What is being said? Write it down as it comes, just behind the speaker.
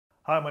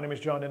Hi, my name is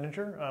John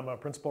Nenninger. I'm a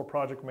Principal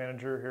Project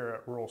Manager here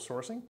at Rural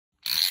Sourcing.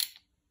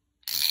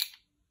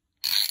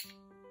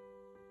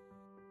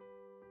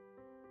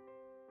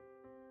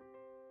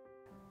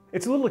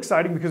 It's a little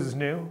exciting because it's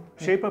new.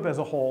 ShapeUp as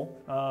a whole,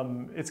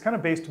 it's kind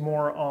of based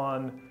more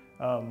on,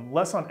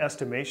 less on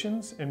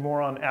estimations and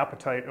more on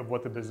appetite of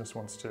what the business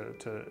wants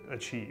to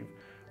achieve,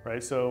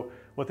 right? So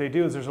what they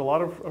do is there's a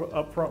lot of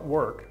upfront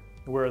work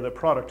where the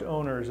product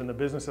owners and the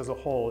business as a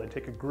whole, they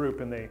take a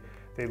group and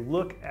they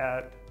look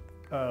at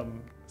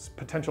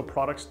potential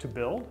products to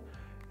build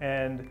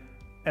and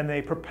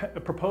they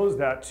propose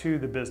that to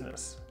the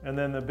business. And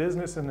then the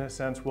business in a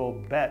sense will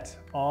bet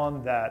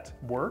on that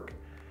work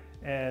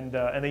and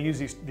they use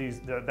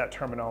that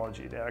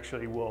terminology. They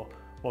actually will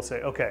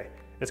say, okay,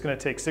 it's going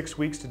to take 6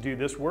 weeks to do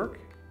this work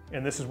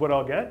and this is what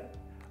I'll get.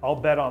 I'll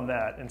bet on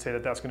that and say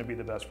that that's going to be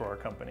the best for our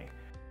company.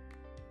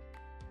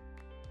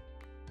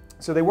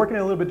 So they work in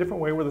a little bit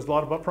different way where there's a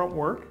lot of upfront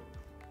work,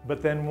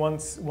 but then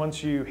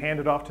once you hand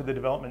it off to the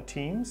development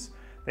teams,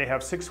 they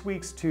have 6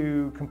 weeks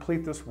to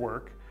complete this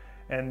work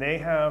and they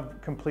have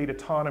complete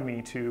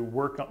autonomy to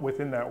work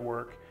within that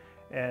work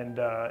and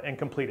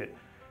complete it.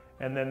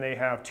 And then they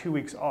have 2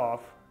 weeks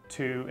off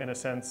to, in a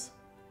sense,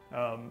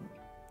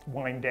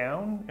 wind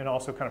down and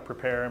also kind of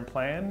prepare and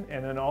plan,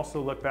 and then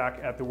also look back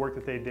at the work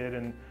that they did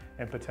and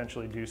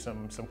potentially do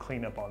some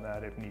cleanup on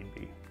that if need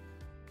be.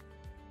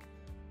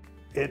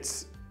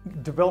 It's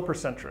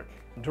developer-centric.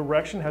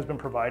 Direction has been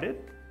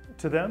provided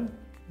to them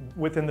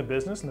within the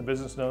business, and the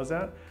business knows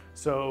that.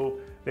 So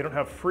they don't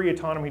have free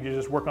autonomy to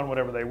just work on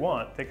whatever they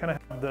want. They kind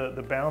of have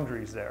the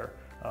boundaries there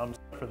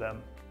for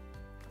them.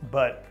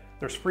 But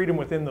there's freedom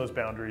within those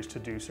boundaries to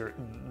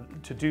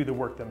do the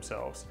work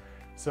themselves.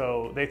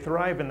 So they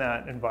thrive in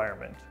that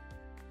environment.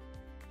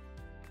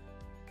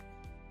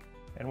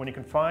 And when you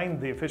can find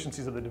the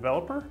efficiencies of the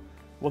developer,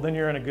 well, then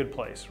you're in a good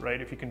place,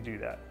 right? If you can do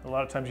that. A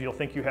lot of times you'll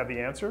think you have the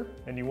answer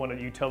and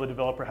you tell the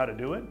developer how to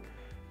do it.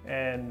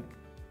 And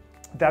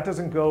that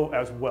doesn't go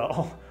as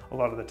well a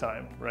lot of the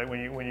time, right? When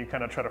you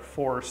kind of try to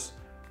force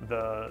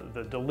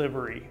the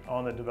delivery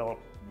on the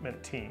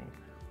development team.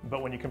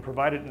 But when you can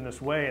provide it in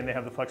this way and they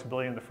have the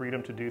flexibility and the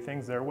freedom to do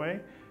things their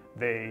way,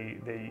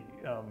 they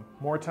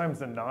more times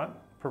than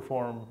not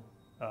outperform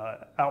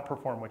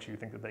what you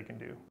think that they can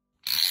do.